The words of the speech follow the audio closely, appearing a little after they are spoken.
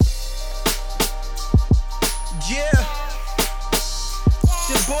Yeah, it's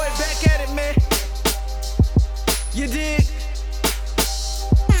your boy back at it, man. You dig?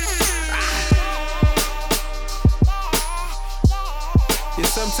 Yeah,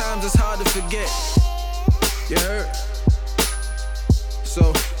 sometimes it's hard to forget. You heard?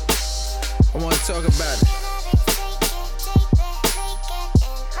 So, I wanna talk about it.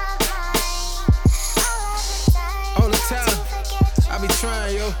 All the time, I be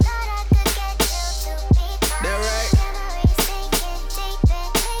trying, yo. That right?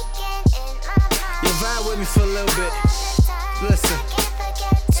 You vibe with me for a little bit. Listen,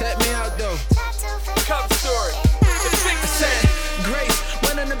 check me out though. Cover story. I said, grace,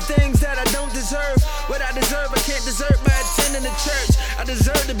 one of them things that I don't deserve. What I deserve, I can't desert by attending the church. I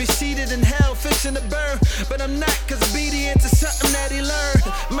deserve to be seated in hell, fixing to burn. But I'm not, cause obedience is something that he learned.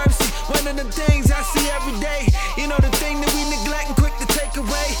 Mercy, one of them things I see every day. You know the thing that we neglect and quick to take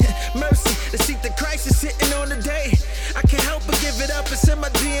away. Mercy, the seat that Christ is sitting on today. I can't help but give it up, it's in my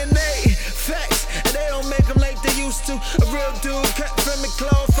DNA. Facts, and they don't make them like they used to. A real dude cut from the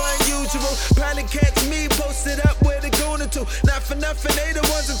cloth, unusual. Probably catch me posted up where they going to. Not for nothing, they the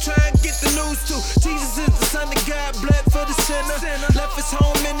ones I'm trying to get the news to. Jesus is the Son of God, bled for the sinner. Left his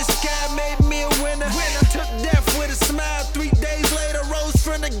home in the sky, made me a winner. Took death with a smile, 3 days later rose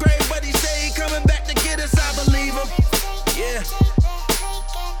from the grave. But he say he coming back to get us, I believe him. Yeah,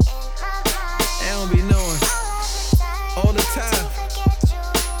 they don't be knowing all the time.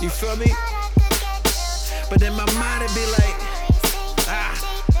 You feel me? But in my mind it be like,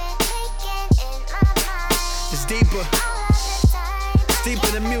 it's deeper. It's deeper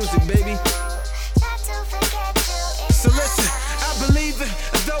than music, baby. So listen, I believe it,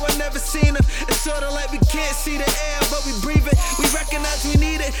 although I never seen it. It's sorta like we can't see the air, but we breathe it. We recognize we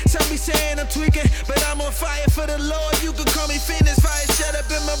need it. Some be saying I'm tweaking, but I'm on fire for the Lord. You can call me Phoenix, fire shut up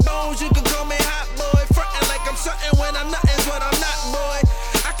in my bones. You can call me hot boy, frontin' like I'm something when I'm nothing's what I'm not, boy.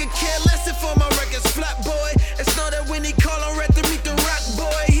 I could care less if all my records flat, boy. It's not that when he call on Red to meet the rock,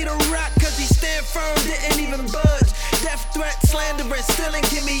 boy. He the rock cause he stand firm, didn't even budge. Death threat, slandering, still ain't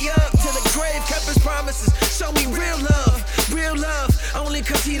give me up. To the grave, kept his promises. Show me real love, only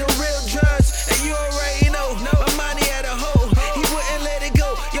cause he the real judge. And you already know, my money had a hole. He wouldn't let it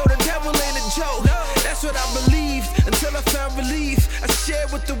go, yo, the devil ain't a joke. That's what I believed, until I found relief. I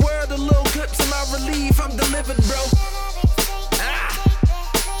shared with the world the little clips of my relief. I'm delivered, bro.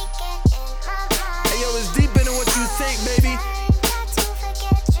 Hey, yo, it's deeper than what you think, baby.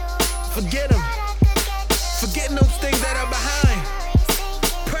 Forget them. Forgetting those things that are behind.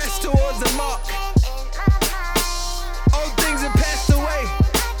 Press towards the mark. Old things have passed away.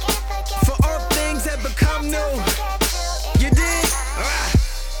 For all things have become new. You dig?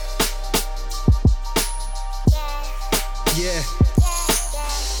 Yeah.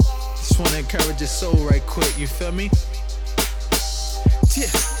 Just wanna encourage your soul right quick, you feel me? Yeah.